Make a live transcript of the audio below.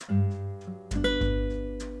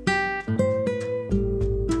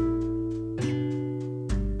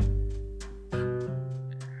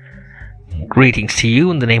Greetings to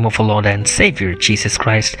you in the name of our Lord and Savior, Jesus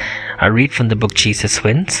Christ. I read from the book Jesus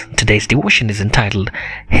Wins. Today's devotion is entitled,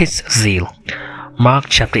 His Zeal. Mark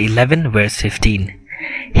chapter 11 verse 15.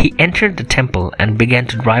 He entered the temple and began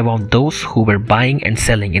to drive out those who were buying and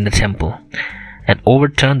selling in the temple, and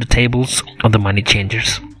overturned the tables of the money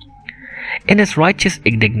changers. In his righteous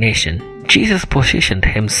indignation, Jesus positioned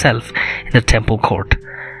himself in the temple court,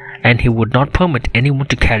 and he would not permit anyone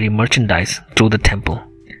to carry merchandise through the temple.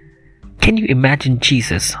 Can you imagine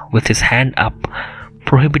Jesus with his hand up,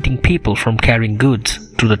 prohibiting people from carrying goods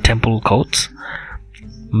through the temple courts?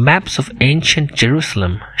 Maps of ancient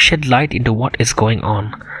Jerusalem shed light into what is going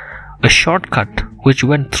on. A shortcut which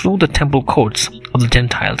went through the temple courts of the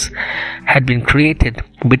Gentiles had been created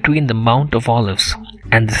between the Mount of Olives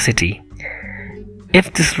and the city.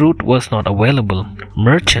 If this route was not available,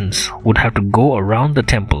 merchants would have to go around the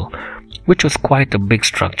temple, which was quite a big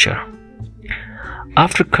structure.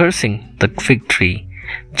 After cursing the fig tree,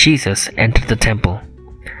 Jesus entered the temple.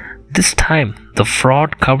 This time, the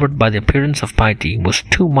fraud covered by the appearance of piety was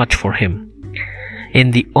too much for him.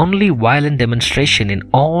 In the only violent demonstration in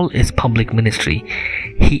all his public ministry,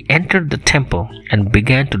 he entered the temple and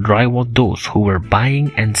began to drive out those who were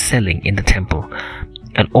buying and selling in the temple,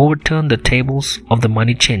 and overturned the tables of the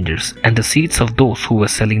money changers and the seats of those who were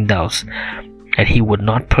selling doves, and he would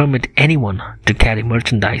not permit anyone to carry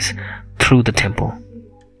merchandise through the temple.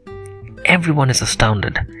 Everyone is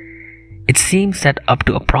astounded. It seems that up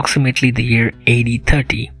to approximately the year AD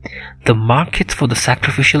 30, the markets for the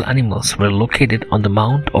sacrificial animals were located on the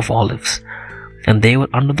Mount of Olives, and they were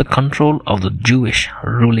under the control of the Jewish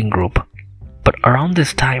ruling group. But around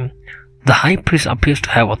this time, the high priest appears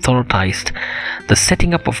to have authorized the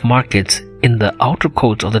setting up of markets in the outer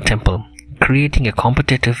courts of the temple, creating a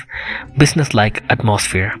competitive, business-like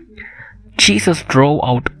atmosphere. Jesus drove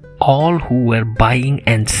out all who were buying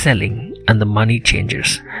and selling and the money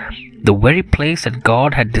changers. The very place that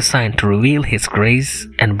God had designed to reveal His grace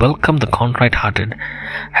and welcome the contrite-hearted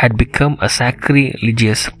had become a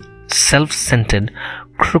sacrilegious, self-centered,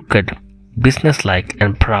 crooked, businesslike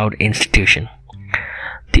and proud institution.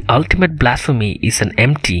 The ultimate blasphemy is an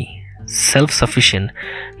empty, self-sufficient,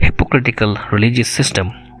 hypocritical religious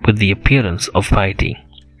system with the appearance of piety,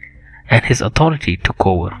 and His authority took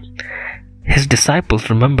over. His disciples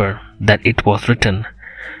remember that it was written,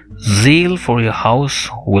 "Zeal for your house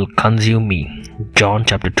will consume me." John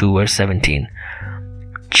chapter 2 verse 17.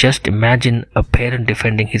 Just imagine a parent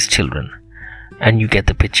defending his children, and you get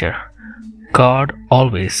the picture. God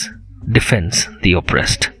always defends the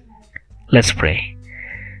oppressed. Let's pray.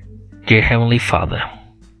 Dear Heavenly Father,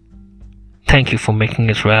 thank you for making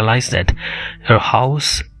us realize that your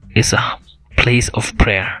house is a place of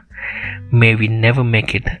prayer. May we never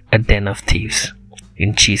make it a den of thieves.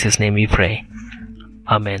 In Jesus' name we pray.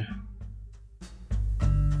 Amen.